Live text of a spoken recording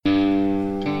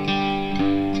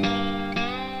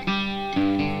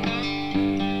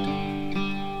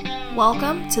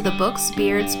Welcome to the Books,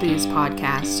 Beards, Booze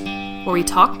podcast, where we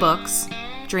talk books,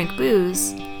 drink booze,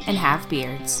 and have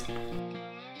beards.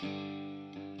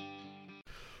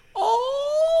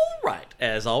 All right.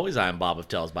 As always, I'm Bob of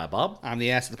Tales by Bob. I'm the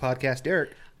ass of the podcast,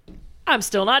 Derek. I'm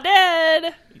still not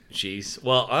dead. Jeez.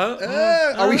 Well,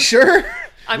 Are we sure?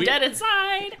 I'm dead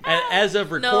inside. as of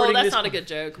No, recording that's this, not a good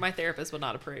joke. My therapist would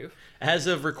not approve. as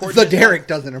of recording The this, Derek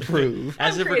doesn't approve.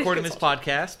 as of I'm recording great this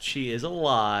podcast, she is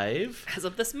alive. As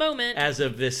of this moment. As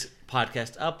of this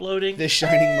podcast uploading, This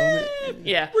shining moment.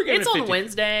 Yeah. We're giving It's it on 50.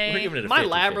 Wednesday. We're giving it a My 50-50.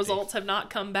 lab results have not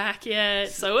come back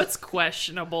yet, so it's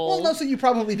questionable. Well, no, so you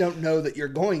probably don't know that you're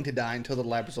going to die until the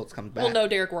lab results come back. Well, no,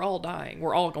 Derek, we're all dying.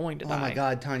 We're all going to die. Oh my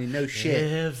God, Tanya, no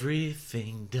shit.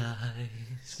 everything dies.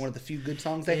 It's one of the few good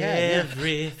songs they had. Yeah.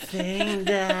 Everything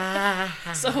dies.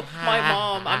 So my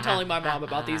mom, I'm telling my mom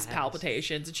about these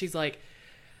palpitations, and she's like,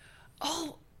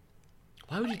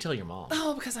 Why would you tell your mom?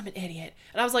 oh, because I'm an idiot.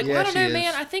 And I was like, Yeah, well, I don't she know, is.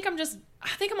 man. I think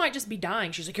I might just be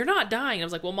dying. She's like, you're not dying. And I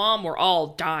was like, well, Mom, we're all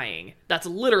dying. That's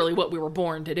literally what we were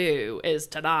born to do, is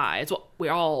to die. It's what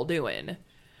we're all doing. And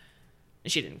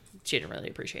she didn't really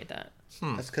appreciate that.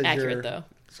 That's because Accurate, you're, though.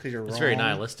 It's because you're wrong. It's very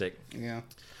nihilistic. Yeah.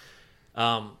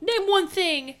 Name one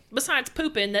thing besides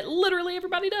pooping that literally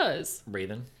everybody does.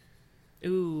 Breathing.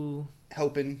 Ooh.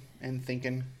 Hoping and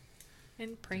thinking.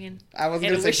 And praying. I was And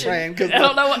going to say wishing. praying because I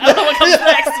don't know what comes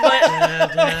next,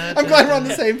 but I'm glad we're on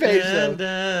the same page,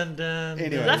 though.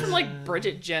 Anyway, is that from like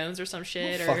Bridget Jones or some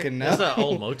shit? Or Fucking that's no. an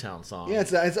old Motown song. Yeah,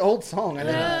 it's an old song. I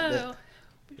know that. Oh.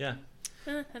 Yeah.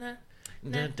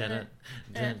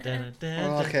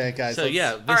 Well, okay, guys. So let's-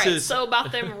 yeah, All this right, is so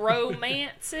about them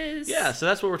romances. yeah. So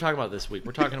that's what we're talking about this week.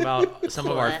 We're talking about some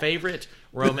of our What? favorite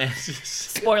romances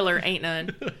Spoiler, ain't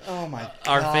none. Oh my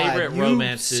our God. favorite you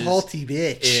romances salty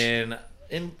bitch.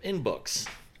 in books.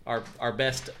 Our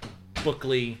best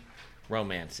bookly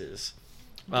romances.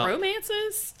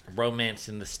 Romances? Romance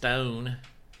in the Stone.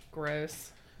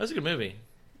 Gross. That was a good movie.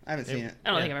 I haven't seen it. I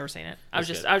don't Yeah. think I've ever seen it. That's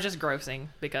good. I was just grossing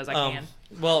because I can.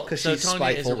 Well, 'Cause so she's Tanya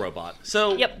is a spiteful. robot.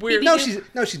 So Yep. we're No,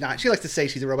 she's not. She likes to say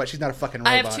she's a robot. She's not a fucking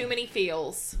robot. I have too many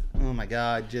feels. Oh my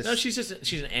God, just no, she's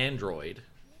an android.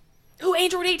 Ooh,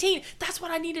 Android 18. That's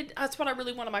what I needed. That's what I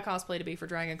really wanted my cosplay to be for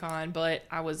Dragon Con, but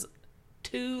I was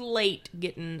too late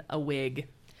getting a wig.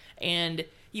 And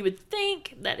you would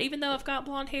think that even though I've got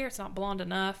blonde hair, it's not blonde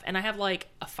enough. And I have like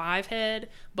a 5 head,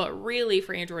 but really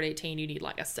for Android 18, you need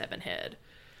like a 7 head.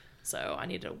 So I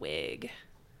needed a wig.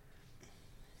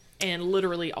 And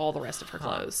literally all the rest of her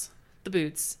clothes. The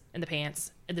boots and the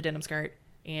pants and the denim skirt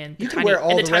and the You could tiny, wear all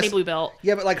and the the tiny rest- blue belt.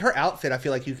 Yeah, but like her outfit, I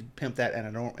feel like you could pimp that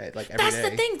at like every That's day.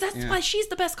 the thing. That's Yeah. why she's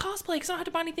the best cosplay, because I don't have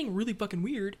to buy anything really fucking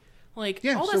weird. Like,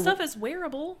 Yeah, all that so stuff is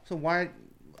wearable. So why?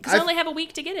 Because I only have a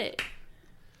week to get it.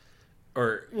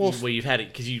 Or well, you've had it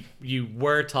because you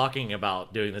were talking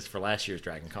about doing this for last year's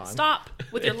Dragon Con. Stop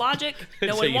with your logic.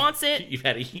 No So one you've- wants it. You've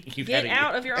had Get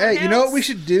out of your own Hey, house. you know what we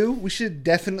should do? We should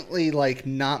definitely like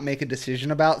not make a decision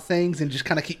about things and just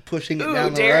kind of keep pushing it Ooh,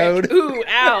 down the Derek. road. Ooh,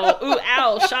 ow. Ooh,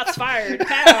 ow. Shots fired.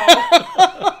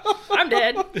 Pow. I'm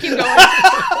dead. Keep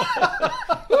going.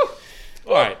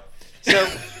 All right, so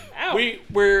Ow.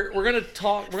 we're gonna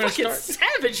talk. We're gonna Fucking start.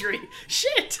 savagery.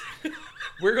 Shit.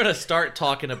 We're gonna start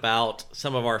talking about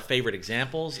some of our favorite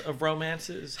examples of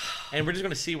romances, and we're just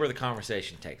gonna see where the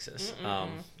conversation takes us.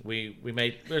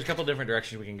 There's a couple different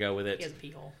directions we can go with He has it, a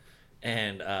pee hole.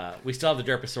 and we still have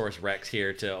the Derposaurus Rex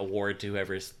here to award to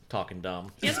whoever's talking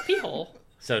dumb. He has a pee hole.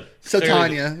 So So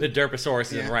clearly Tanya. the Derposaurus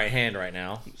is in Yeah. the right hand right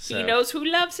now. So. He knows who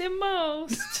loves him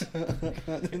most.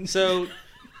 So,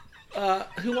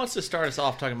 who wants to start us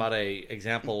off talking about a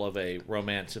example of a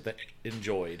romance that they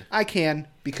enjoyed? I can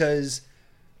because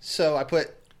I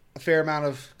put a fair amount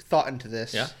of thought into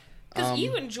this. Yeah. Because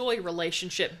you enjoy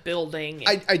relationship building.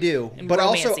 I do, And but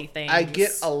also romancy things. I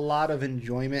get a lot of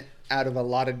enjoyment out of a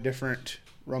lot of different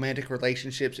romantic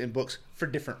relationships in books for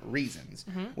different reasons,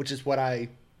 which is what I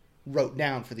wrote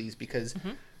down for these because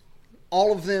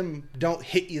all of them don't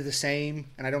hit you the same,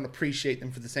 and I don't appreciate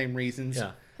them for the same reasons.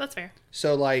 Yeah. That's fair.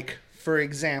 So, like for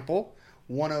example,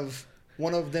 one of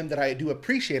them that I do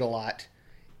appreciate a lot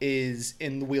is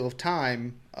in the Wheel of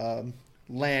Time,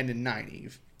 Land and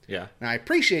Nynaeve. Yeah. And I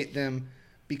appreciate them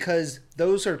because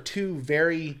those are two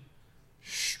very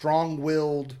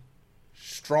strong-willed,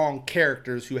 strong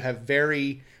characters who have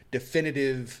very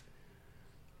definitive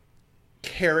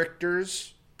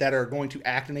characters that are going to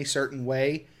act in a certain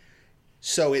way.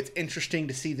 So it's interesting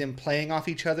to see them playing off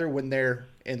each other when they're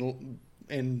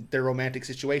in their romantic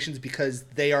situations because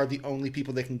they are the only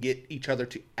people that can get each other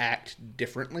to act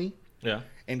differently. Yeah.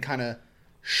 And kind of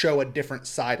show a different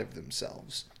side of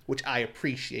themselves, which I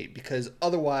appreciate because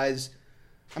otherwise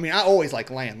I mean, I always like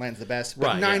Lan. Lan's the best. But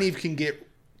Right, yeah. Nynaeve can get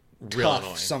Real tough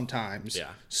annoying. sometimes. Yeah.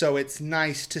 So it's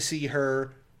nice to see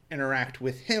her interact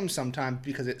with him sometimes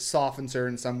because it softens her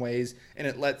in some ways and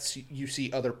it lets you see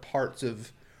other parts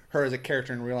of her as a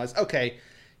character and realize, okay,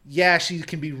 yeah, she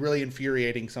can be really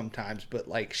infuriating sometimes, but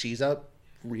like she's a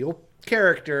real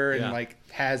character and Yeah. like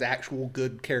has actual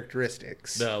good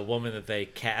characteristics. The woman that they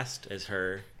cast as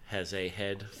her has a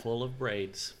head full of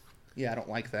braids. Yeah, I don't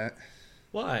like that.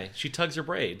 Why? She tugs her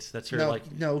braids. That's her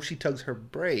No, she tugs her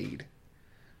braid.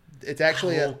 It's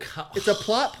actually it's a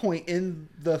plot point in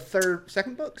the fifth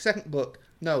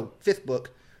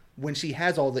book, when she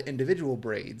has all the individual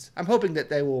braids. I'm hoping that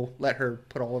they will let her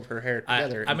put all of her hair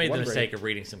together. I in made the one mistake braid. of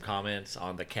reading some comments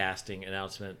on the casting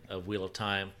announcement of Wheel of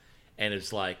Time, and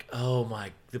it's like, oh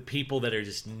my, the people that are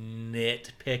just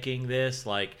nitpicking this,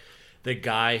 like the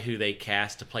guy who they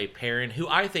cast to play Perrin, who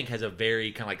I think has a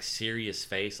very kind of like serious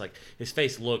face. Like his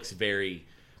face looks very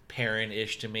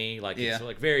Perrin-ish to me, like Yeah. it's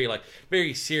like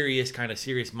very serious, kind of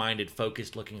serious-minded,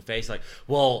 focused-looking face. Like,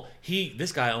 well,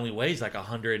 this guy only weighs like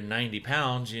 190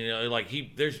 pounds, you know, like he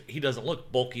doesn't look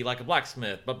bulky like a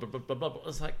blacksmith. Blah, blah, blah, blah, blah.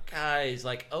 It's like, guys,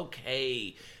 like,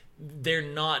 okay, they're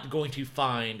not going to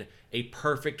find a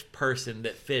perfect person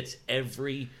that fits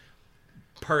every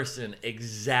person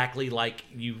exactly like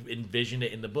you envisioned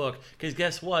it in the book, because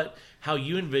guess what? How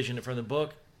you envision it from the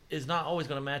book is not always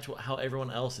going to match how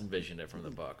everyone else envisioned it from the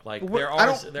book. Like there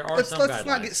are some let's guidelines.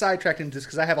 not get sidetracked into this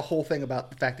because I have a whole thing about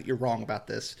the fact that you're wrong about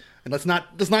this, and let's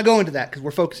not go into that because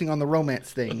we're focusing on the romance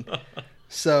thing.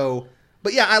 So,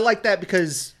 but yeah, I like that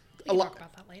because We can talk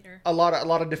about that later. a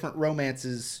lot of different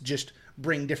romances just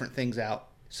bring different things out.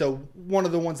 So one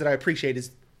of the ones that I appreciate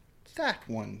is that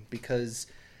one because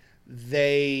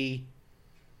I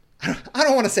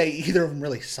don't want to say either of them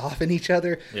really soften each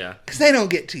other. Yeah. Because they don't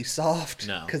get too soft.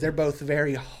 No. Because they're both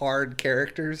very hard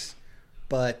characters.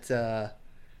 But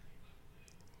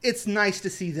it's nice to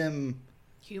see them,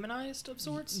 Humanized of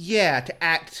sorts. to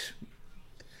act.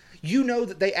 You know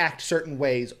that they act certain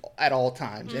ways at all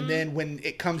times. And then when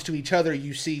it comes to each other,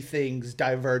 you see things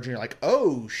diverge and you're like,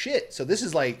 oh, shit. So this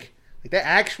is like they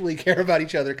actually care about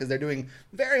each other because they're doing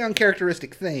very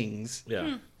uncharacteristic things.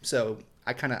 Yeah. So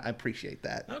I appreciate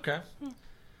that. Okay.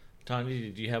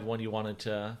 Tanya, do you have one you wanted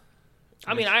to?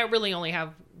 I mean, I really only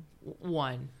have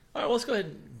one. All right, well, let's go ahead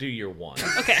and do your one.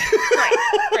 Okay,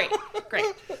 great.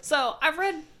 So I've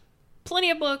read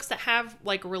plenty of books that have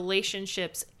like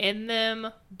relationships in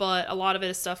them, but a lot of it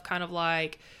is stuff kind of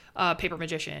like Paper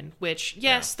Magician, which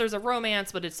yes, there's a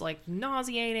romance, but it's like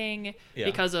nauseating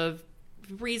because of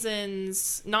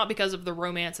reasons, not because of the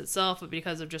romance itself, but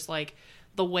because of just like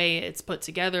the way it's put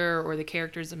together or the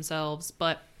characters themselves.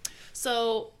 But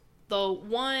so the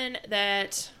one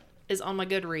that is on my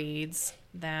Goodreads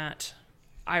that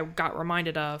I got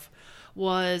reminded of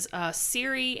was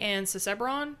Ciri and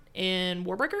Sisebron in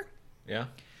Warbreaker. Yeah.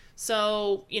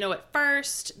 So, at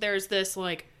first there's this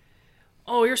like,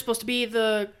 oh, you're supposed to be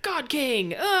the God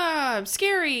King. I'm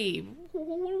scary.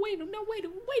 Wait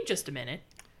just a minute.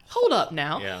 Hold up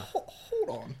now. Yeah. Hold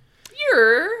on.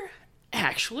 You're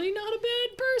actually not a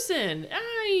bad person.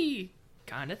 I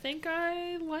kind of think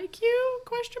I like you,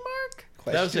 question mark.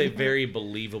 That was a very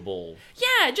believable.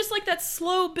 Yeah, just like that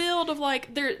slow build of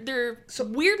like they're so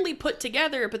weirdly put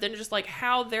together, but then just like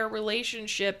how their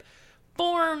relationship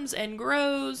forms and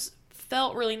grows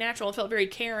felt really natural and felt very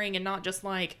caring and not just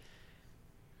like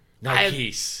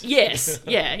Nice. Yes.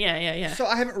 Yeah. So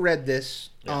I haven't read this.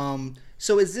 Yeah.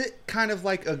 So is it kind of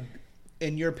like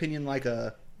in your opinion, like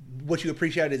what you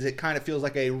appreciate is it kind of feels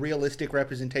like a realistic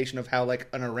representation of how like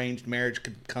an arranged marriage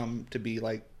could come to be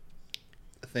like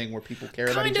a thing where people care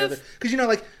about each other? Because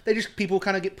like people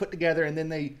kind of get put together and then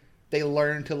they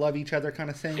learn to love each other kind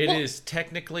of thing. It is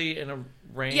technically an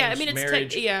arranged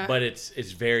marriage, yeah. but it's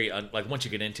very like once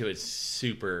you get into it, it's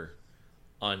super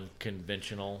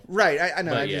unconventional. Right. I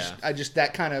know. But I just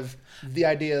that kind of the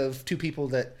idea of two people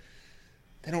that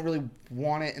they don't really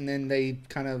want it and then they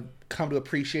kind of come to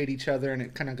appreciate each other and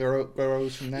it kind of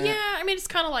grows from that. Yeah, I mean it's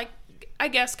kind of like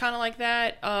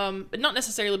that, but not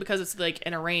necessarily because it's like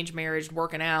an arranged marriage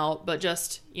working out, but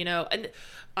just and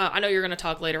I know you're going to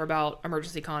talk later about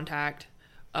Emergency Contact,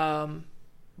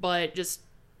 but just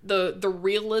the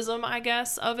realism, I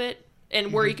guess, of it,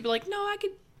 and where you could be like, no,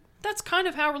 that's kind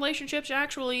of how relationships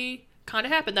actually kind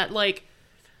of happen. That like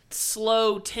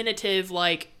slow, tentative,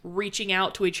 like reaching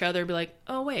out to each other and be like,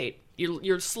 oh wait,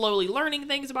 you're slowly learning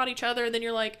things about each other, and then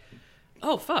you're like,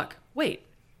 oh fuck, wait,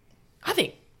 I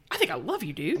think I love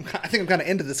you, dude. I think I'm kind of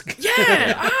into this.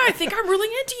 Yeah, I think I'm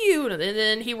really into you. And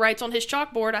then he writes on his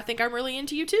chalkboard, I think I'm really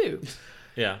into you too.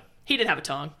 Yeah. He didn't have a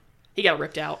tongue. He got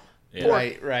ripped out. Yeah.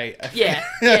 Right. Yeah.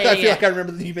 I feel like I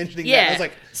remember you mentioning that. I was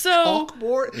like, So-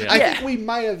 chalkboard? Yeah. I Yeah. think we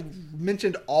might have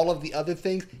mentioned all of the other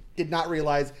things. Did not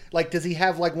realize, like, does he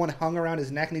have, like, one hung around his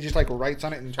neck and he just, like, writes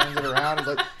on it and turns it around? And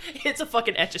like, It's a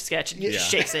fucking Etch-a-Sketch and just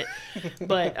shakes it.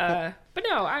 But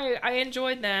no, I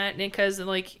enjoyed that because,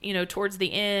 like, you know, towards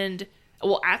the end,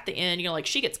 well, at the end, you know, like,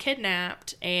 she gets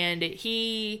kidnapped and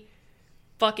he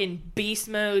fucking beast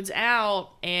modes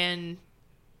out and,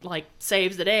 like,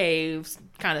 saves the day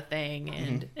kind of thing.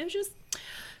 And it was just,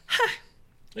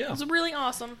 Yeah. it was really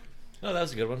awesome. Oh, that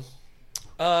was a good one.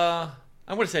 I'm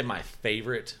going to say my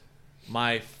favorite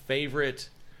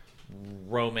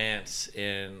romance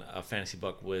in a fantasy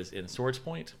book was in Swords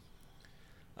Point.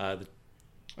 I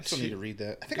still need to read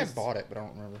that. I think I bought it, but I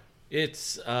don't remember.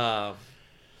 It's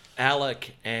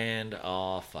Alec and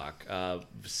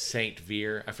Saint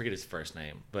Veer. I forget his first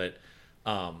name, but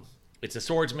it's a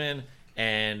swordsman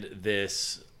and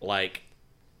this like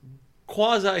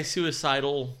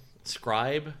quasi-suicidal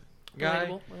scribe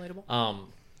guy. Relatable.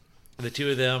 The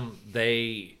two of them,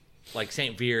 they like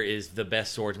Saint Veer is the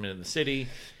best swordsman in the city,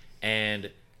 and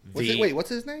What's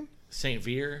his name? Saint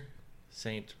Veer,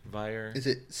 Saint Veer, Is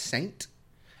it Saint?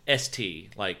 ST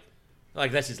like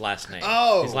that's his last name.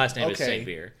 Oh, his last name is okay. Saint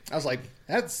Veer. I was like,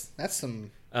 that's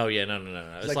some. Oh yeah,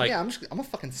 no. It's Like, yeah, I'm a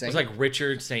fucking saint. It's like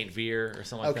Richard Saint Veer or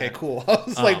something like that. Okay, cool. I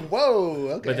was like, whoa.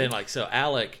 Okay. But then, like, so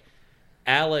Alec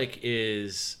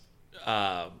is,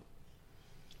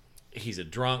 he's a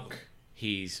drunk.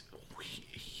 He's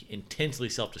intensely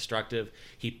self-destructive.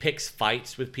 He picks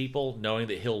fights with people, knowing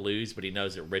that he'll lose, but he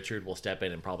knows that Richard will step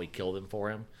in and probably kill them for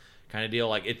him, kind of deal.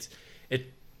 Like it's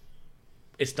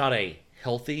not a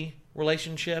healthy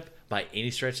relationship by any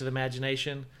stretch of the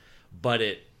imagination, but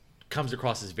it comes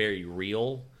across as very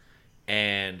real.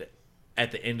 And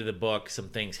at the end of the book, some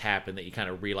things happen that you kind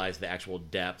of realize the actual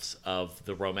depths of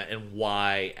the romance and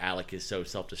why Alec is so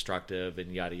self-destructive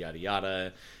and yada yada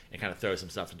yada, and kind of throws some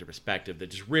stuff into perspective that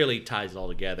just really ties it all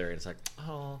together. And it's like,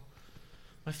 oh,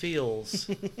 my feels.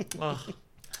 Oh.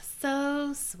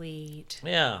 So sweet.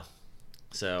 Yeah.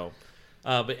 So,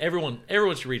 but everyone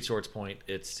should read Swords Point.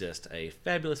 It's just a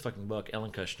fabulous fucking book,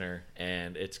 Ellen Kushner,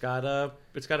 and it's got a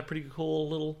pretty cool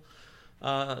little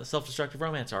self-destructive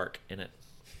romance arc in it.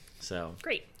 So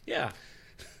Great. yeah,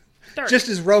 Third. just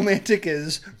as romantic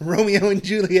as Romeo and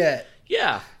Juliet.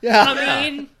 yeah, Yeah. I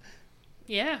mean,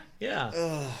 yeah. yeah.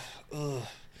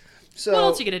 So What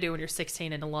else you gonna do when you're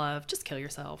 16 and in love? Just kill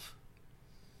yourself.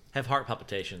 Have heart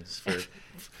palpitations for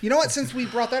you know what? Since we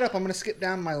brought that up, I'm going to skip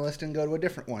down my list and go to a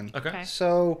different one. okay.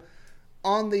 So,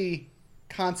 on the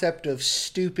concept of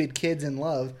stupid kids in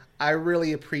love, I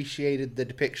really appreciated the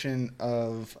depiction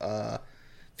of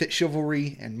Fit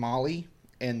Chivalry and Molly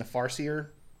in the Farseer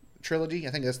trilogy.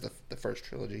 I think that's the first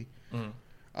trilogy.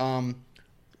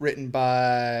 Written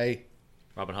by,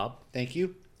 Robin Hobb. thank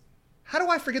you. How do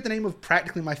I forget the name of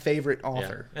practically my favorite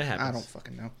author? it happens. I don't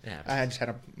fucking know. It happens. I just had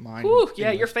a mind. Ooh,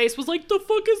 yeah, your face was like, the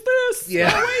fuck is this?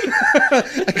 Yeah.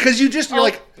 Because you're Oh,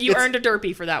 like... you it's- earned a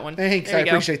derpy for that one. Thanks, There I you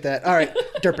go. appreciate that. All right.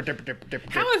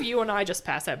 Derp. How have you and I just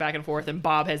passed that back and forth, and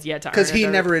Bob has yet to earn Because a he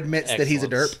derp? never admits that he's a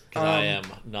derp. Excellence, 'cause I am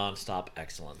nonstop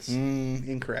excellence.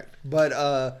 Incorrect. But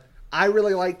I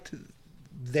really liked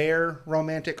their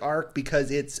romantic arc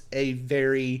because it's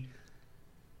very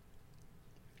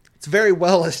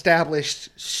well established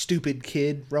stupid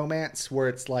kid romance where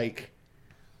it's like,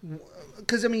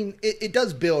 because I mean it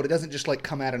does build. It doesn't just like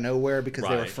come out of nowhere because they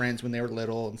were Right. friends when they were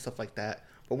little and stuff like that.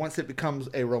 But once it becomes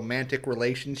a romantic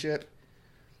relationship,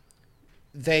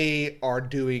 they are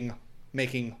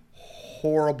making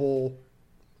horrible,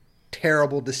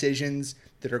 terrible decisions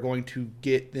that are going to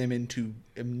get them into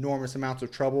enormous amounts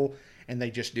of trouble, and they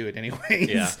just do it anyways.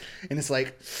 Yeah. And it's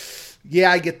like,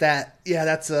 yeah, I get that. Yeah,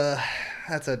 that's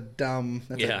a dumb,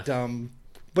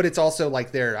 but it's also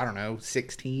like they're, I don't know,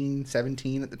 16,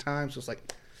 17 at the time. So it's like,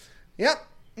 yep,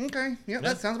 okay, yep,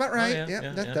 that sounds about right.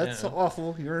 That's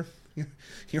awful. You're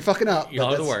fucking up. Y'all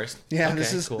but are the that's- worst. Yeah, Okay,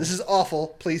 this cool. is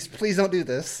awful. Please don't do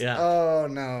this. Yeah. Oh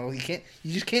no, you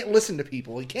just can't listen to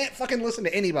people. You can't fucking listen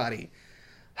to anybody.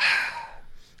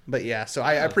 But yeah, so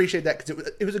I appreciate that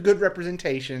because it was a good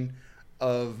representation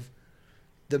of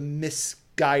the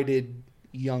misguided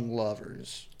young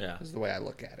lovers. Yeah. Is the way I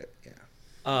look at it.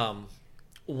 Yeah.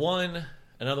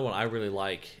 Another one I really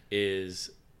like is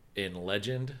in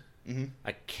Legend. Mm-hmm.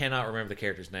 I cannot remember the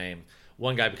character's name.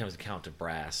 One guy becomes a Count of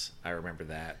Brass. I remember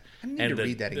that. I need to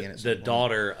read that again at some The point.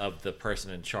 daughter of the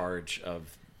person in charge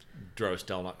of Dros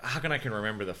Delmont. How can I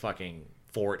remember the fucking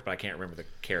fort, but I can't remember the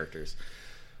characters?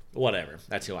 Whatever.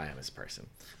 That's who I am as a person.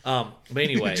 But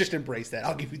anyway. Just embrace that.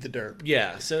 I'll give you the derp.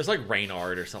 Yeah, so it's like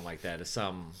Reynard or something like that. It's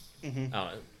some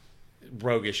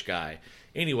roguish guy.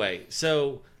 Anyway,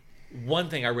 so one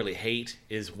thing I really hate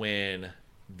is when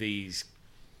these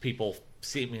people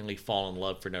seemingly fall in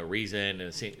love for no reason,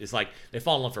 and it's like they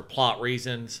fall in love for plot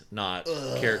reasons, not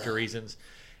character reasons.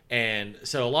 And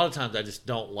so a lot of times I just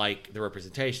don't like the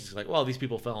representations. It's like, well, these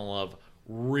people fell in love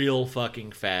real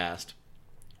fucking fast.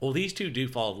 Well, these two do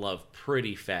fall in love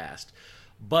pretty fast,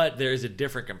 but there's a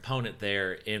different component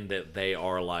there in that they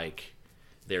are like,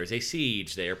 there's a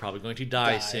siege. They are probably going to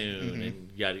die soon,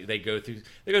 and they go through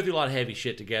a lot of heavy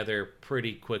shit together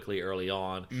pretty quickly early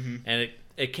on, and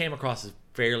it came across as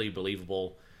fairly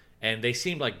believable, and they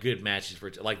seemed like good matches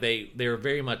for like they were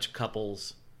very much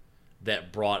couples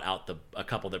that brought out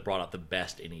the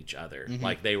best in each other.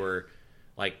 Like they were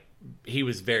like, he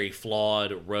was very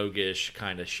flawed, roguish,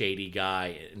 kind of shady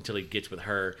guy until he gets with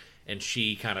her, and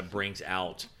she kind of brings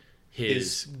out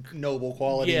his noble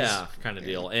qualities, kind of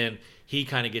deal, and he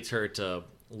kind of gets her to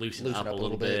loosen up a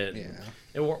little bit. Yeah,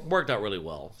 it worked out really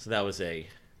well. So that was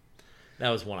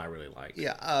one I really liked.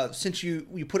 Yeah, since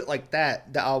you put it like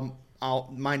that,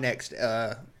 my next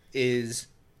is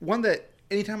one that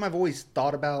anytime I've always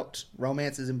thought about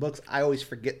romances in books, I always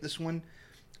forget this one,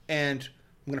 and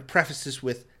I'm going to preface this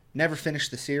with never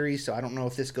finished the series, so I don't know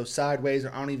if this goes sideways,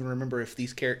 or I don't even remember if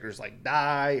these characters like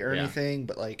die or anything,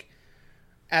 but like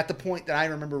at the point that I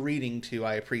remember reading to,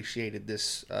 I appreciated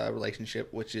this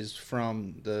relationship, which is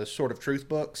from the Sword of Truth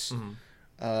books.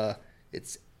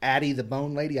 It's Addie the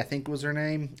Bone Lady, I think was her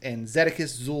name, and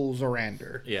Zedekis Zul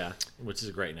Zorander. Yeah, which is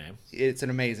a great name. It's an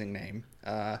amazing name.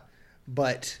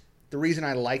 But the reason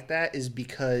I like that is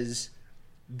because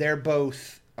they're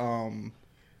both...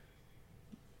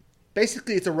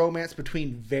 basically, it's a romance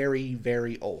between very,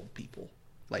 very old people.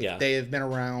 Like, they have been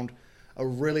around a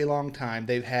really long time.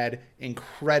 They've had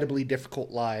incredibly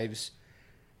difficult lives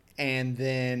and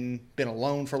then been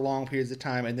alone for long periods of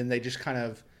time, and then they just kind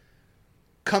of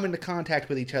come into contact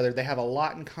with each other. They have a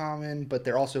lot in common, but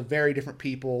they're also very different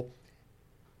people,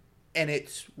 and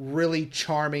it's really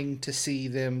charming to see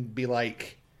them be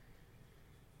like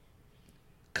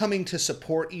coming to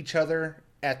support each other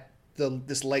at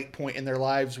this late point in their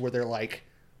lives where they're like,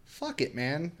 fuck it,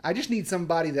 man, I just need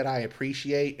somebody that I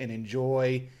appreciate and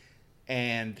enjoy,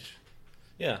 and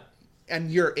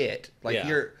you're it. Like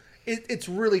it's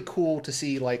really cool to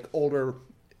see like older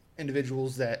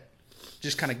individuals that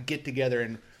just kind of get together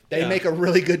and they make a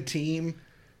really good team.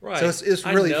 Right. So it's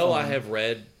really I know fun. I have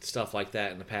read stuff like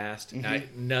that in the past. I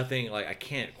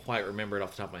can't quite remember it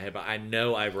off the top of my head, but I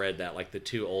know I've read that, like the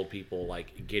two old people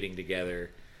like getting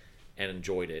together and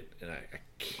enjoyed it, and I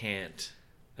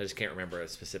just can't remember a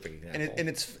specific example.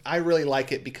 And I really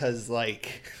like it because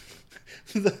like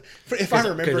if I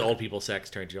remember, because old people sex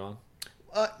turns you on.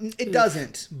 It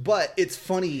doesn't, but it's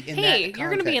funny in that Hey, you're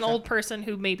going to be an context. old person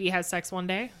who maybe has sex one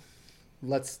day.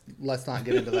 Let's not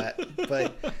get into that.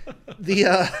 But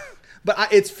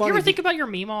it's funny. You ever think about your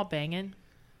meemaw banging?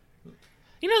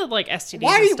 You know that like STDs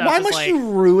why and stuff why is must like,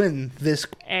 you ruin this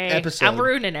hey, episode? I'm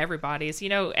ruining everybody's. You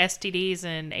know, STDs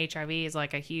and HIV is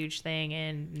like a huge thing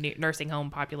in nursing home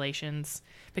populations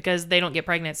because they don't get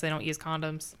pregnant, so they don't use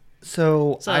condoms.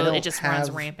 So I don't it just runs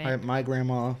have, rampant. my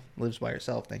grandma lives by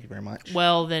herself. Thank you very much.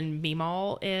 Well, then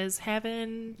Meemaw is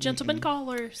having gentleman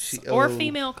callers or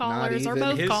female callers or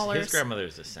even. both callers. His grandmother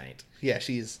is a saint. Yeah,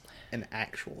 she's an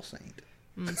actual saint.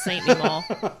 Saint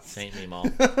Meemaw. Saint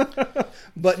Meemaw.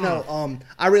 But no,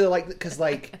 I really like it because,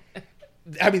 like,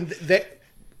 I mean,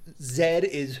 Zed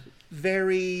is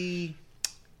very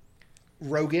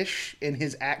roguish in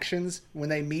his actions when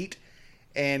they meet,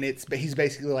 and he's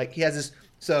basically like, he has this.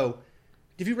 So,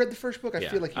 have you read the first book? I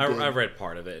feel like you did. I've read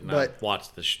part of it, and I've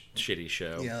watched the shitty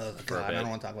show. Yeah, for a God, bit. I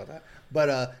don't want to talk about that.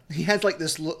 But he has like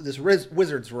this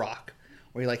wizard's rock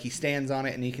where he stands on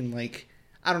it and he can like,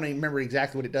 I don't even remember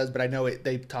exactly what it does, but I know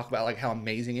they talk about like how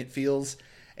amazing it feels.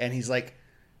 And he's like,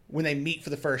 when they meet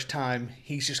for the first time,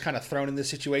 he's just kind of thrown in this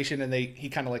situation, and he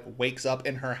kind of like wakes up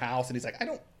in her house, and he's like, I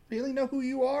don't really know who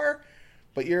you are,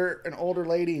 but you're an older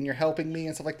lady and you're helping me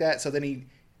and stuff like that. So then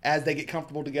as they get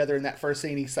comfortable together in that first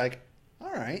scene, he's like,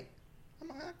 all right, I'm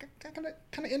kind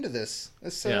of into this.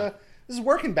 This is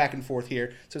working back and forth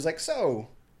here. So he's like, so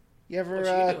you ever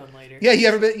What you doing later? Yeah,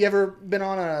 you ever been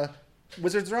on a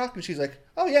Wizard's Rock? And she's like,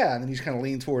 oh yeah. And then he's kind of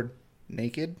leans toward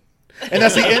naked. And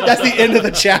that's the end of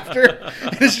the chapter.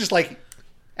 And it's just like,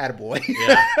 attaboy.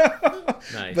 Yeah.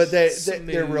 Nice. But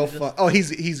they're real fun. Oh,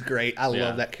 he's great. I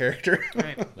love that character.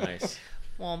 Right. Nice.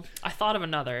 Well, I thought of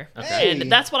another. Okay.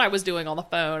 And that's what I was doing on the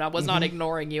phone. I was not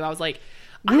ignoring you. I was like,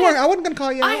 I wasn't going to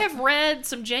call you out. I have read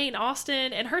some Jane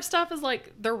Austen, and her stuff is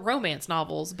like, they're romance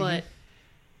novels, but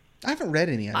I haven't read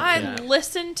any of it. I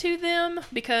listen to them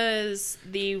because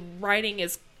the writing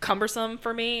is cumbersome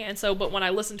for me, and so. But when I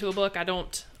listen to a book, I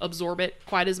don't absorb it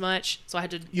quite as much. So I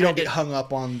had to. You don't get hung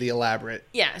up on the elaborate.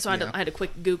 Yeah, so I had a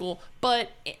quick Google,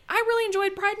 but I really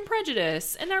enjoyed Pride and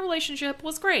Prejudice, and that relationship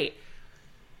was great.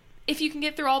 If you can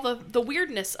get through all the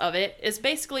weirdness of it, it's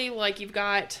basically like you've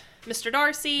got Mr.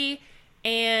 Darcy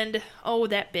and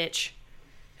that bitch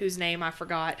whose name I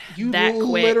forgot.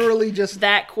 Literally just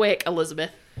that quick,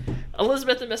 Elizabeth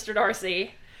and Mr.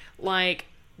 Darcy, like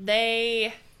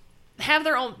they have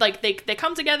their own, like they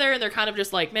come together and they're kind of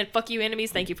just like, man, fuck you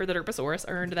enemies, thank you for the Derposaurus,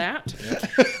 earned that.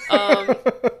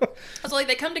 So like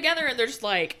they come together and they're just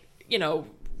like,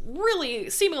 really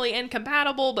seemingly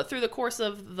incompatible, but through the course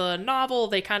of the novel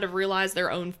they kind of realize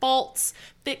their own faults,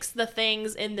 fix the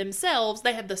things in themselves.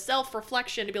 They have the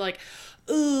self-reflection to be like,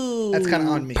 ooh, that's kind of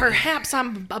on me. Perhaps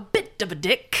I'm a bit of a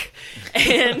dick,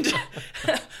 and maybe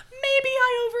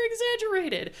I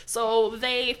over-exaggerated. So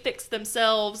they fix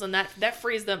themselves, and that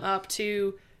frees them up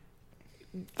to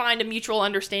find a mutual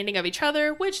understanding of each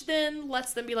other, which then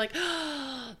lets them be like,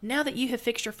 now that you have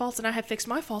fixed your faults and I have fixed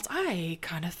my faults, I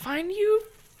kind of find you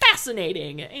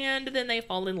fascinating. And then they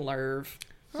fall in love.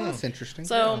 Oh, that's interesting.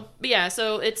 So,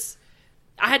 so it's...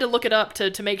 I had to look it up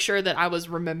to make sure that I was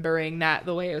remembering that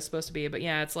the way it was supposed to be. But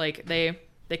yeah, it's like they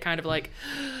kind of like,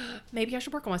 maybe I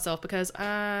should work on myself because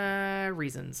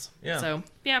reasons. Yeah. So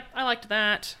yeah, I liked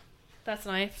that. That's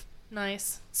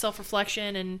nice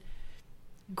self-reflection and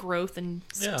growth and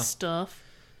stuff.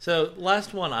 So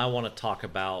last one I want to talk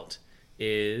about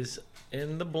is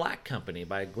In the Black Company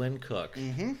by Glenn Cook.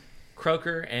 Mm-hmm.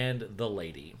 Croker and the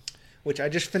Lady. Which I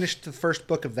just finished the first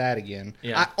book of that again.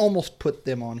 Yeah. I almost put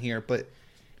them on here, but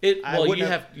you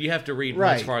have to read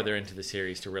much farther into the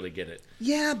series to really get it.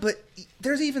 Yeah, but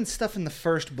there's even stuff in the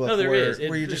first book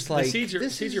where you're just like, the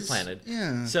seeds are planted.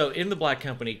 Yeah. So in the Black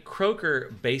Company,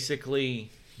 Croker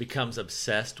basically becomes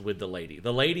obsessed with the Lady.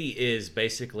 The Lady is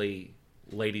basically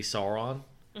Lady Sauron.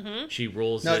 Mm-hmm. She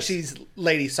rules. She's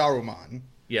Lady Saruman.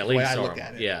 Yeah, Lady Saruman. I look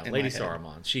at it Lady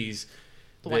Saruman. She's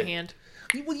the White Hand.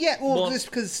 Well, just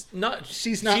because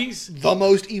she's not she's the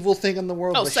most evil thing in the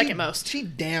world. Oh, but second most. She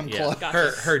damn close.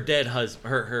 Gotcha. Her dead husband,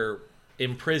 her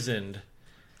imprisoned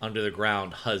under the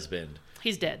ground husband.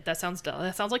 He's dead. That sounds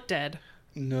like dead.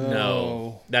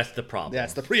 No, that's the problem.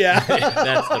 That's the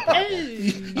that's the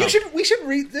problem. We should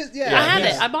read this. Yeah, I have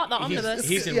it. I bought the omnibus.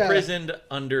 He's imprisoned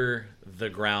under the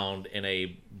ground in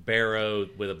a barrow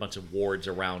with a bunch of wards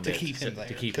around it to keep him there.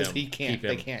 To keep him.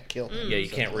 They can't kill him. Yeah, you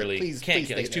can't really. Please kill.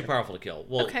 stay He's too there. powerful to kill.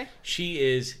 Well, she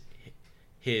is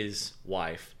his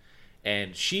wife,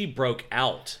 and she broke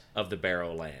out of the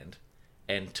Barrowland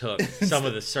and took some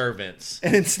of the servants.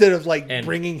 And instead of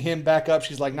bringing him back up,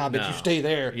 she's like, "Nah, but you stay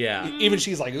there." Yeah. Even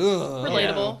she's like, "Ugh."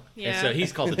 Relatable. Yeah. And so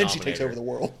he's called and the then Dominator. she takes over the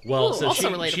world. Well, Ooh, so also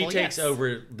she relatable, takes yes.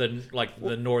 over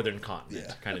the northern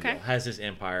continent, kind of deal. Has this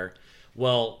empire.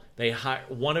 Well, they hire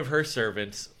one of her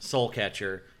servants,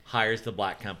 Soulcatcher, hires the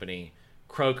Black Company.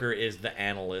 Croker is the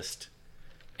analyst,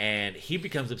 and he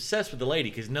becomes obsessed with the Lady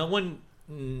because no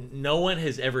one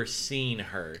has ever seen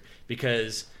her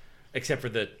because except for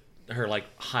her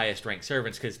highest ranked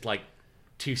servants, because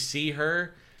to see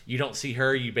her, you don't see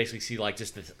her, you basically see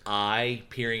just this eye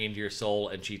peering into your soul,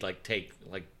 and she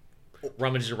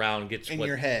rummages around and gets in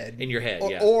your head,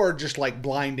 or just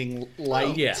blinding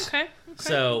light. Yeah. Okay.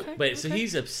 So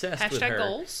he's obsessed with her,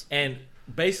 goals. and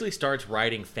basically starts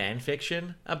writing fan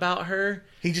fiction about her.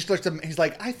 He just looks at he's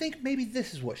like, I think maybe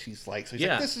this is what she's like. So he's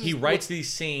like, he writes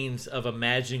these scenes of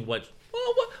imagining what's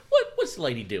the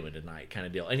lady doing tonight, kind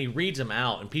of deal, and he reads them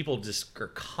out, and people just are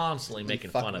constantly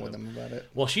making fun of him about it.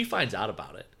 Well, she finds out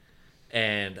about it,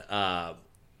 and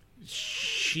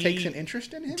she takes an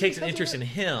interest in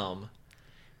him.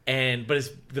 But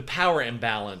the power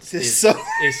imbalance is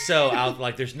so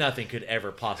out, there's nothing could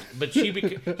ever possibly. But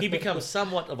he becomes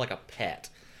somewhat of a pet,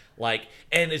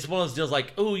 and it's one of those deals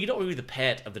oh, you don't want to be the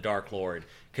pet of the Dark Lord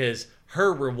because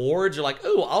her rewards are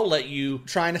oh, I'll let you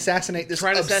try and assassinate this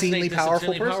obscenely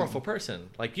powerful person.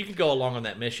 You can go along on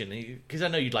that mission because I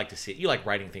know you'd like to see it. You like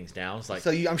writing things down. It's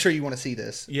I'm sure you want to see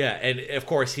this. Yeah, and of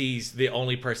course he's the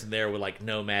only person there with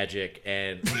no magic,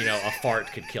 and a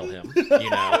fart could kill him.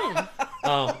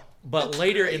 But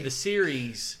later in the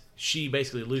series, she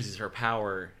basically loses her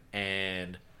power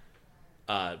and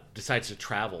decides to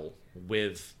travel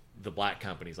with the Black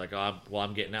Company. He's like,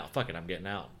 I'm getting out. Fuck it, I'm getting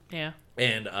out. Yeah.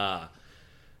 And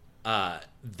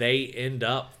they end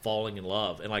up falling in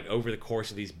love, and over the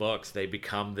course of these books, they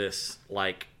become this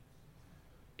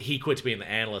he quits being the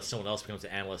analyst, someone else becomes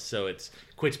the analyst, so it's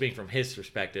quits being from his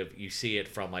perspective. You see it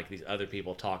from like these other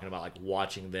people talking about like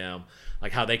watching them,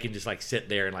 like how they can just like sit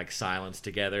there in like silence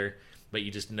together, but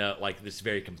you just know like this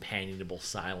very companionable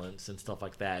silence and stuff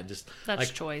like that, and just That's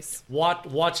like choice.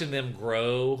 watching them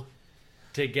grow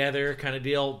together kind of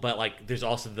deal. But like there's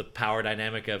also the power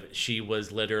dynamic of she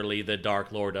was literally the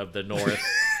Dark Lord of the North.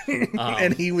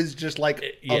 And he was just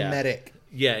like yeah. a medic.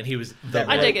 Yeah, and he was the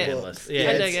I dig it. analyst. I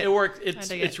Yeah, dig it. it worked. I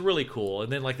dig it. It's really cool.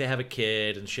 And then like they have a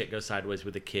kid, and shit goes sideways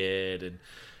with the kid, and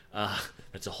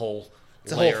it's a whole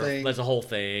It's a whole thing. That's a whole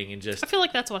thing, and just I feel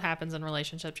like that's what happens in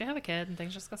relationships. You have a kid and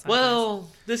things just go sideways. well,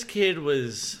 this kid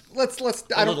was Let's.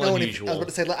 I don't little know. unusual. I was about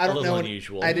to say I A don't little know.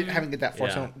 unusual. I haven't get that far,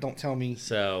 Yeah. so don't tell me.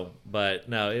 so, but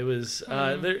no, it was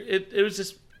Mm-hmm. it was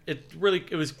just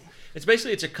it's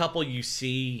basically it's a couple you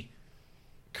see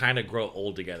kind of grow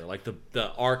old together. Like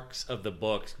the arcs of the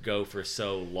books go for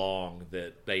so long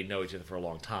that they know each other for a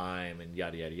long time, and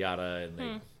yada yada yada, and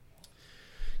they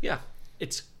yeah,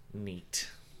 it's neat.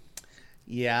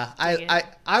 Yeah, Dig I it.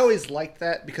 always liked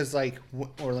that because like,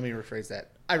 or let me rephrase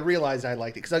that. I realized I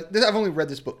liked it because I've only read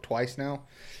this book twice now.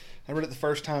 I read it the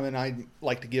first time, and I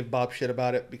like to give Bob shit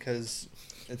about it because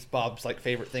it's Bob's like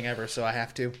favorite thing ever, so I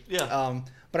have to. Yeah.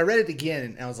 But I read it again,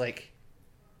 and I was like,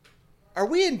 "Are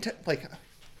we like,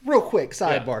 real quick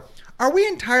sidebar? Are we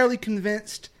entirely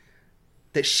convinced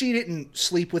that she didn't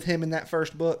sleep with him in that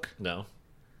first book?" No,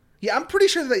 Yeah, I'm pretty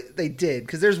sure they did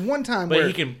because there's one time but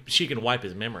where she can wipe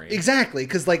his memory. exactly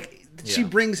because like she Yeah.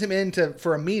 brings him in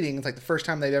for a meeting. It's like the first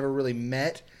time they've ever really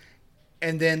met,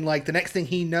 and then like the next thing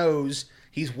he knows,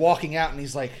 he's walking out and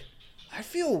he's like, "I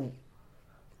feel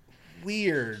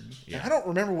weird. Yeah. I don't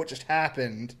remember what just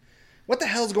happened. What the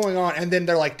hell's going on?" And then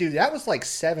they're like, "Dude, that was like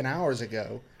 7 hours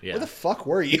ago. Yeah. Where the fuck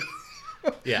were you?"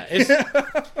 Yeah, it's.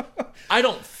 I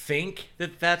don't think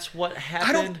that that's what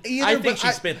happened. either, I think but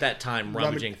she spent that time Rummage-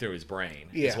 rummaging through his brain.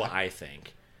 Yeah. Is what I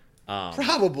think.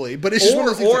 Probably, but it's just one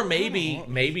of those things Or like,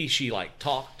 maybe she like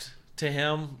talked to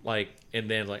him like, and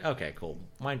then like, okay, cool.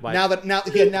 Mind wipe. now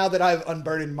that I've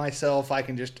unburdened myself, I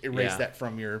can just erase Yeah. that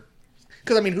from your.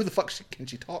 Because I mean, who the fuck can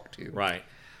she talk to? Right.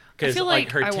 I feel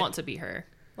like her I want to be her.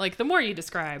 Like the more you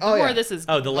describe, the Oh, more yeah. this is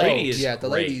Oh, the lady is yeah, the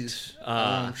great. lady's.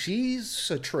 Uh,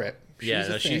 she's a trip. She's yeah, a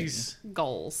no, thing. she's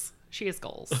goals. She has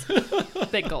goals.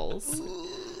 Big goals.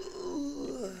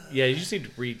 yeah. You just need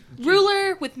to read.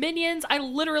 Ruler with minions. I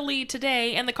literally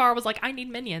today in the car was like, I need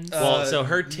minions. Well, so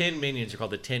her 10 minions are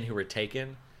called the 10 who were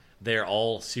taken. They're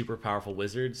all super powerful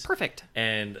wizards. Perfect.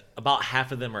 And about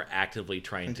half of them are actively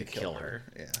trying to kill her.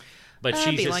 Yeah. But That'd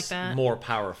she's be just like that. more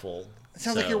powerful. It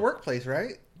sounds like your workplace,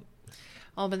 right?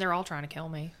 Oh, but they're all trying to kill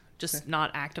me. Just not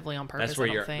actively on purpose. That's where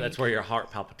I don't think. that's where your heart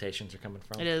palpitations are coming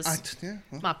from. it is. Yeah.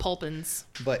 Well, My pulpins.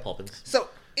 but Pulpins. so,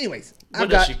 anyways, What I've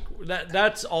does got. she?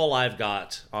 That's all I've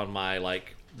got on my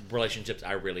like relationships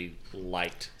I really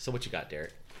liked. So what you got,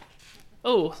 Derek?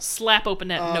 Oh, slap open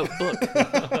that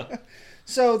notebook.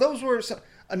 So those were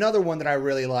another one that I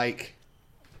really like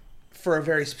for a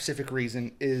very specific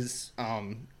reason is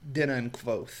Dinah and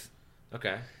Quoth.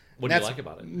 Okay. What do you That's like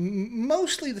about it?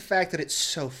 Mostly the fact that it's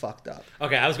so fucked up.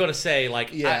 Okay, I was going to say like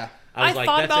Yeah. I I was like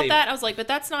thought that's about a- that. I was like, but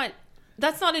that's not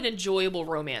an enjoyable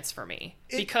romance for me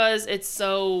because it's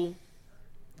so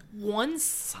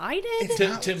one-sided. It's To,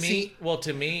 not- to me, see- well,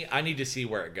 to me, I need to see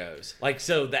where it goes. Like,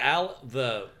 so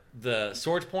the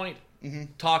Swords Point,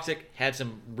 Toxic had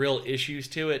some real issues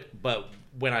to it, but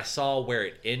when I saw where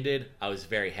it ended, I was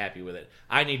very happy with it.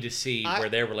 I need to see where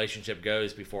their relationship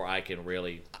goes before I can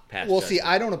really pass. Well, see,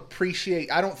 judgment.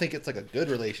 I don't think it's like a good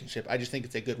relationship. I just think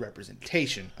it's a good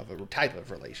representation of a type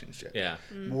of relationship. Yeah.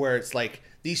 Where it's like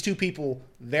these two people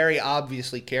very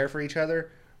obviously care for each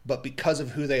other, but because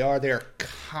of who they are, they're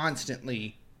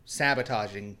constantly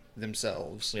sabotaging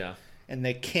themselves. Yeah. And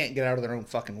they can't get out of their own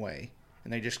fucking way.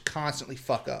 And they just constantly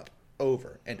fuck up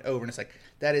over and over. And it's like,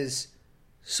 that is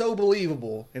so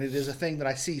believable. And it is a thing that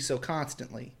I see so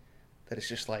constantly that it's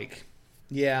just like,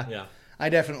 yeah. I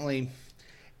definitely...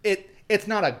 It's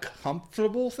not a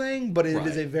comfortable thing, but it is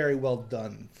Right. a very well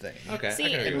done thing. Okay. I See,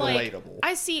 can agree and with that. like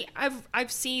Relatable.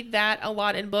 I've seen that a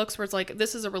lot in books where it's like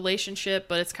this is a relationship,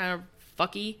 but it's kind of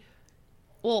fucky.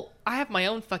 Well, I have my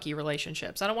own fucky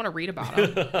relationships. I don't want to read about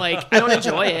them. Like I don't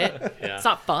enjoy it. Yeah. It's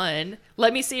not fun.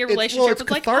 Let me see a relationship. It's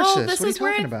like, catharsis. oh, this What are you is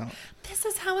where talking about? this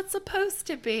is how it's supposed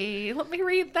to be. Let me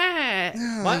read that.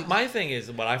 My thing is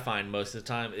what I find most of the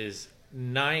time is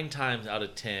 9 times out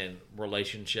of 10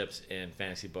 relationships in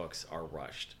fantasy books are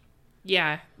rushed.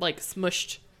 Yeah, like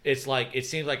smushed. It's like it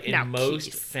seems like in Now, most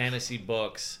Keith. fantasy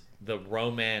books the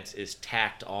romance is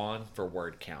tacked on for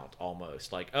word count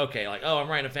almost. Like, okay, like, oh, I'm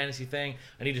writing a fantasy thing,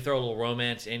 I need to throw a little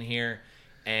romance in here.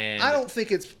 And I don't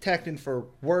think it's tacked in for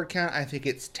word count. I think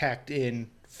it's tacked in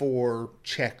for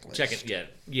checklist.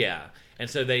 Yeah. And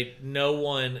so no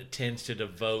one tends to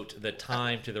devote the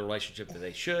time to the relationship that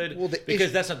they should,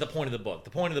 because that's not the point of the book. The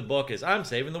point of the book is I'm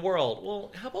saving the world.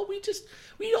 Well, how about we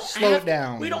don't slow it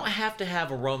down. We don't have to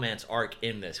have a romance arc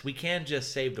in this. We can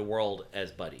just save the world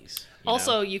as buddies. You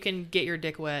know? You can get your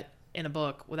dick wet in a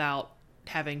book without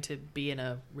having to be in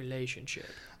a relationship.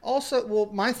 Also, well,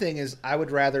 my thing is, I would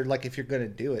rather, like, if you're going to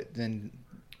do it, then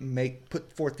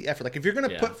put forth the effort. Like, if you're going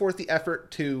to put forth the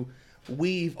effort to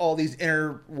weave all these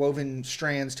interwoven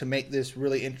strands to make this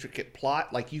really intricate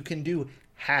plot, like, you can do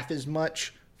half as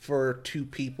much for two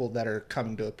people that are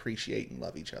coming to appreciate and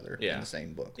love each other in the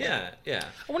same book. Yeah. I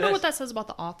wonder what that says about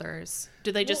the authors.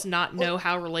 Do they just not know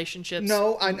how relationships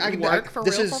work for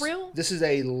real? This is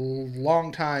a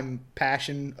long time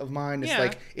passion of mine. It's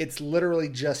like, it's literally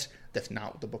just, that's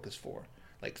not what the book is for.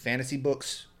 Like, fantasy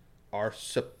books are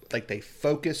like, they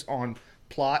focus on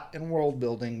plot and world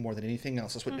building more than anything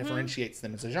else. That's what differentiates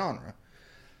them as a genre.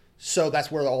 So that's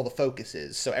where all the focus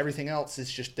is. So everything else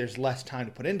is just, there's less time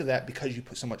to put into that because you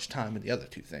put so much time in the other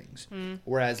two things.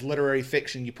 Whereas literary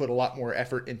fiction, you put a lot more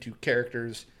effort into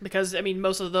characters. Because, I mean,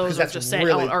 most of those are just set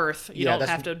on Earth. You don't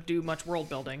have to do much world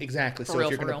building. Exactly.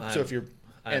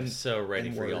 I'm so ready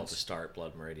for y'all to start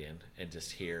Blood Meridian and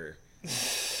just hear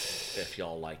if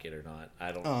y'all like it or not.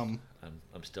 I don't know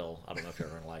if y'all are going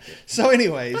to like it. So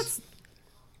anyways. That's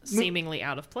seemingly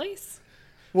out of place.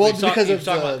 Well, because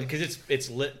it's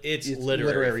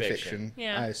literary fiction.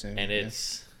 Yeah. I assume. And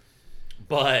it's,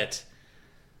 but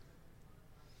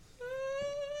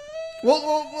we'll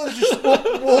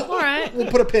all right. We'll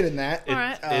put a pin in that. All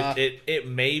right. It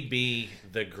may be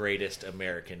the greatest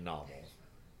American novel.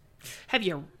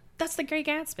 That's The Great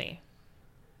Gatsby.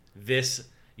 This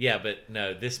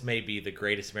may be the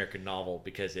greatest American novel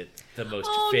because it's the most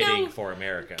fitting for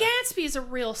America. Gatsby is a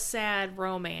real sad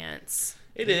romance.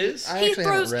 It is. He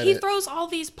throws all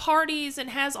these parties and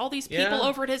has all these people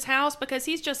over at his house because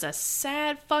he's just a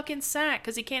sad fucking sack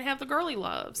because he can't have the girl he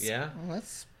loves. Yeah. Well,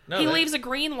 he leaves a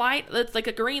green light. That's like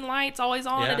a green light's always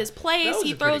on at his place.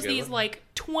 He throws these like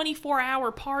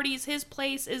 24-hour parties. His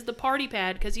place is the party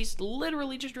pad because he's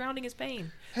literally just drowning his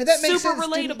pain. Hey, that makes Super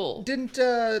sense. relatable. Didn't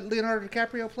Leonardo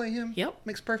DiCaprio play him? Yep.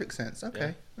 Makes perfect sense.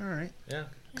 Okay. Yeah. All right. Yeah.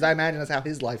 Because I imagine that's how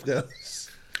his life goes.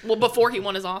 Well, before he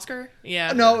won his Oscar,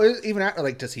 yeah. No, even after,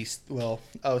 like, does he? Well,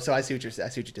 so I see what you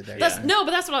did there. No, but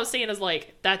that's what I was saying. Is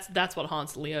like that's what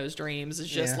haunts Leo's dreams. Is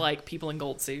just like people in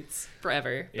gold suits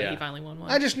forever. But he finally won one.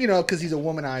 I just because he's a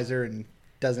womanizer and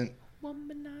doesn't.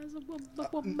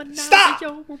 Womanizer. Stop!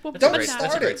 Don't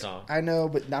start it. A great song. I know,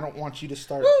 but I don't want you to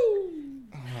start. Woo!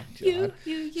 Oh, God.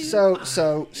 You. So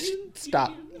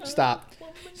stop.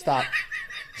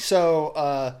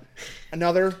 So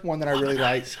another one that I really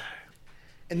like.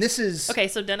 And this is okay.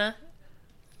 So Denna,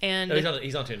 and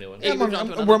he's on to a new one. Yeah,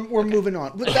 we're moving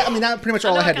on. But that, that pretty much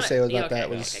all I had to say about that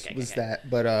was that.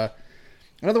 But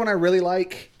another one I really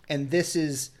like, and this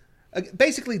is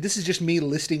basically this is just me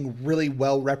listing really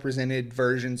well represented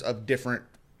versions of different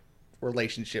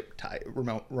relationship type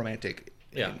romantic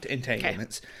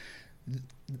entanglements.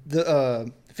 The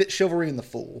Fitz Chivalry and the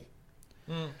Fool.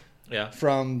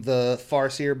 From the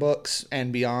Farseer books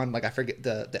and beyond. Like I forget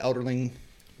the Elderling.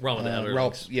 Realm of the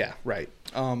Elderlings. Yeah, right.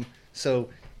 So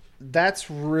that's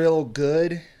real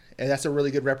good. And that's a really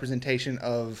good representation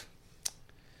of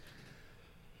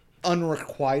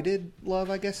unrequited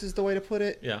love, I guess is the way to put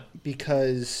it. Yeah.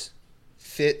 Because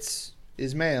Fitz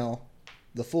is male.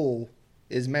 The Fool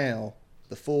is male.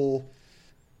 The Fool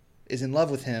is in love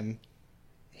with him.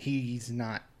 He's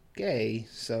not gay.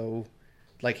 So,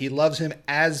 like, he loves him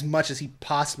as much as he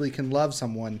possibly can love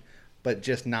someone, but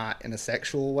just not in a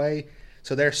sexual way.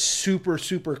 So they're super,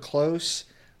 super close,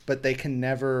 but they can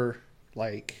never,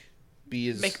 like, be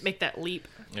as... Make that leap.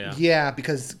 Yeah,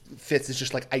 because Fitz is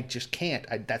just like, I just can't.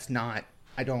 I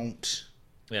don't.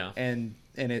 Yeah. And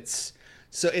it's...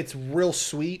 So it's real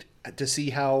sweet to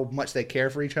see how much they care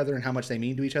for each other and how much they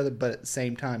mean to each other, but at the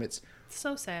same time, it's...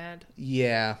 So sad.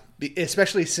 Yeah.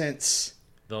 Especially since...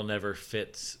 They'll never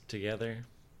fit together.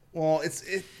 Well,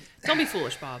 Don't be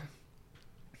foolish, Bob.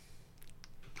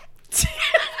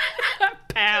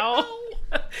 Pow.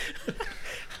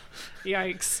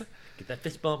 Yikes. Get that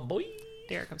fist bump, boy.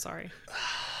 Derek, I'm sorry.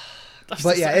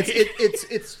 But yeah,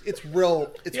 it's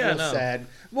real sad.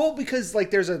 Well, because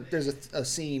like there's a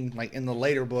scene like in the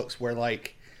later books where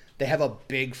like they have a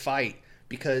big fight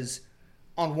because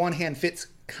on one hand Fitz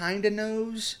kind of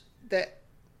knows that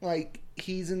like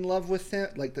he's in love with him,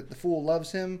 like that the Fool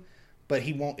loves him, but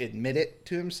he won't admit it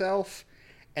to himself,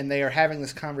 and they are having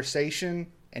this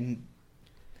conversation and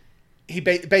he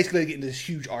basically get into this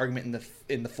huge argument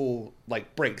in the full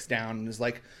like breaks down and is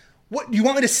like, "What, do you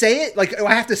want me to say it? Like, do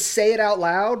I have to say it out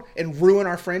loud and ruin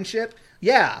our friendship?"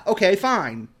 Yeah, okay,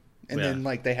 fine. And then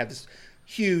like they have this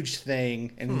huge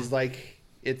thing, and he's like,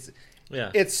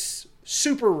 it's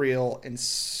super real and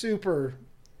super.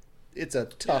 It's a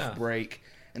tough break,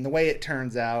 and the way it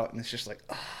turns out, and it's just like,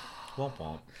 Womp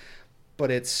womp.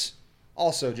 But it's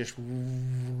also just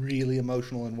really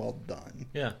emotional and well done.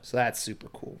 Yeah. So that's super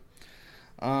cool.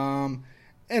 And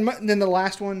then the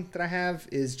last one that I have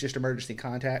is just Emergency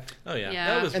Contact. Oh yeah.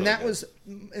 Yeah.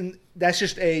 And that's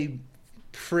just a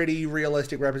pretty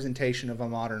realistic representation of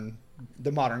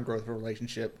the modern growth of a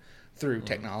relationship through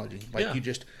technology. Like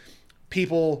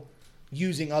people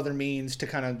using other means to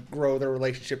kind of grow their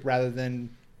relationship rather than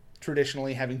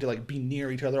traditionally having to like be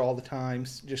near each other all the time.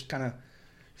 Just kind of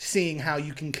seeing how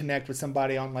you can connect with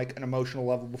somebody on like an emotional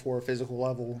level before a physical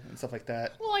level and stuff like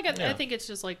that. Well, I think it's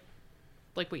just like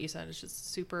what you said. It's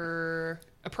just super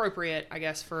appropriate, I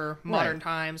guess, for modern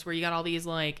times where you got all these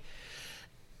like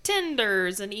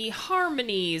Tinders and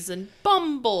eHarmonies and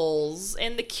Bumbles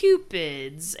and the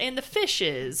Cupids and the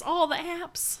Fishes, all the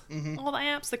apps,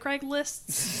 the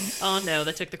Craiglists. Oh no,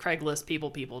 they took the Craigslist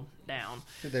people down.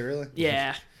 Did they really?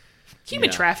 Yeah. Human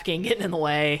trafficking getting in the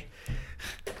way.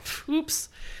 Oops.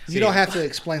 You don't have to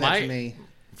explain that to me.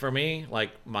 For me,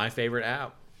 like my favorite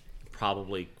app,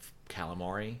 probably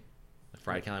calamari,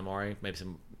 fried calamari, maybe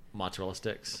some mozzarella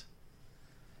sticks.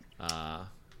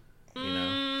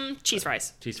 Cheese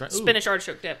fries. Cheese fries. Spinach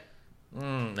artichoke dip.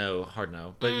 No, hard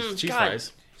no. But it's cheese God.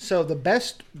 fries. So the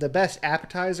best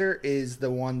appetizer is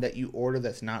the one that you order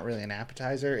that's not really an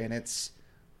appetizer, and it's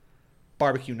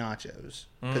barbecue nachos.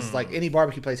 Because like any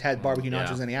barbecue place has barbecue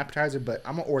nachos in the appetizer, but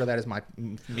I'm gonna order that as my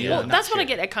meal. Well, that's what I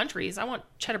get at Country's. I want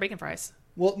cheddar bacon fries.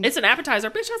 Well, It's an appetizer.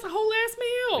 Bitch, that's a whole ass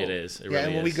meal. It is. It yeah, really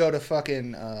and when is. we go to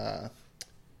fucking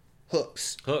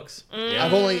Hooks, Hooks. Mm. Yeah.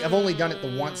 I've only done it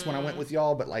the once when I went with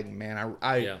y'all, but like man,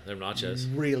 I Yeah, they're nachos.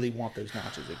 really want those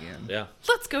nachos again. Yeah.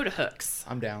 Let's go to Hooks.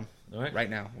 I'm down. All right. Right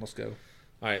now, let's go.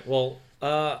 All right. Well,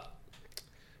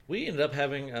 we ended up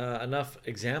having enough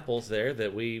examples there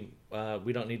that we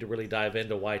don't need to really dive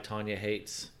into why Tanya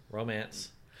hates romance.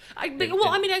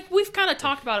 We've kind of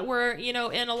talked about it where, in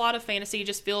a lot of fantasy, it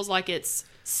just feels like it's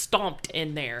stomped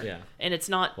in there. Yeah. And it's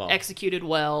not executed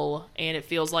well, and it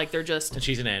feels like they're just And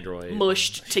she's an android.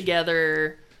 mushed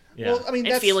together, Yeah. Well, I mean,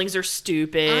 and that's, feelings are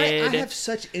stupid. I have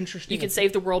such interesting. You can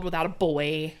save the world without a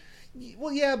boy.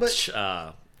 Well, yeah, but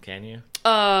Can you?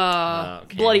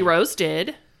 Bloody Rose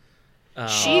did.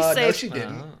 She no, saved... she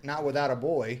didn't. Not without a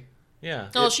boy. Yeah.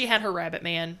 Oh, she had her rabbit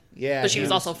man. Yeah, But she he was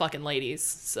was- also fucking ladies,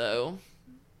 so...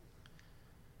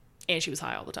 And she was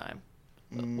high all the time.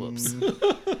 Whoops.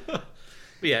 But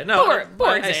yeah, no. Poor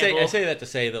I example. say that to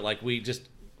say that like we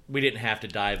didn't have to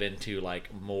dive into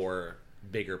like more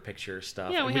bigger picture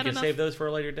stuff. Yeah, And we we had can enough. save those for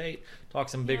a later date. Talk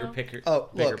some bigger picture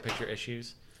look. picture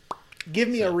issues. Give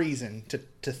me a reason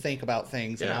to think about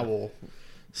things, and Yeah. I will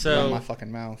So run my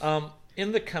fucking mouth.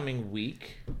 in the coming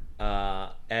week,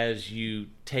 as you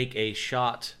take a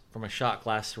shot from a shot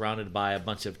glass surrounded by a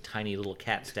bunch of tiny little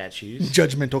cat statues,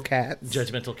 Judgmental cats.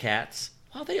 judgmental cats.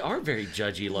 Wow, they are very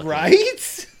judgy looking.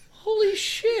 Right? Holy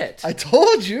shit. I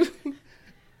told you.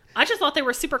 I just thought they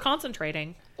were super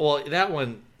concentrating. Well, that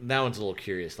one's a little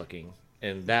curious looking.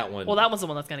 And that one... Well, that one's the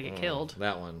one that's going to get killed.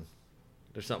 That one...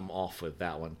 There's something off with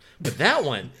that one. But that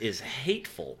one is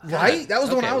hateful. Right? That was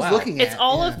the one I was looking at. It's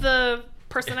all yeah. of the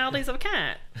personalities of a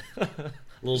cat.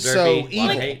 Little So derpy, lot evil.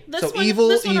 of hate. So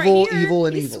evil, evil, evil,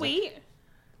 and he's evil. Sweet.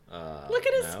 Look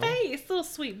at his no. face, little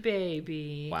sweet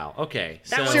baby. Wow, okay.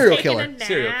 That So, was Serial taking killer. a nap.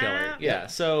 Serial killer. Yeah.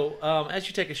 So as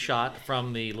you take a shot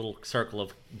from the little circle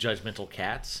of judgmental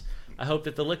cats, I hope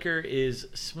that the liquor is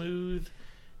smooth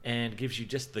and gives you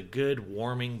just the good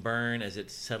warming burn as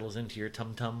it settles into your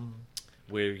tum-tum,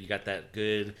 where you got that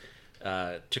good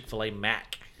Chick-fil-A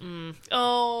mac.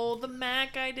 Oh, the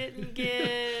Mac I didn't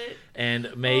get.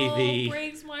 And may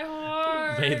breaks my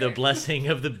heart. may the blessing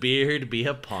of the beard be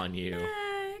upon you.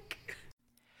 Mac.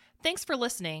 Thanks for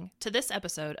listening to this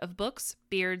episode of Books,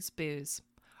 Beards, Booze.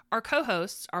 Our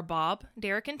co-hosts are Bob,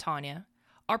 Derek, and Tanya.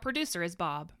 Our producer is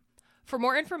Bob. For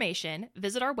more information,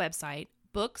 visit our website,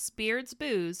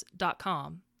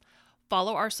 booksbeardsbooze.com.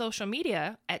 Follow our social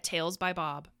media at Tales by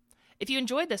Bob. If you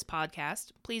enjoyed this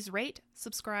podcast, please rate,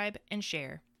 subscribe, and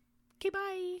share. Okay,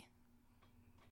 bye.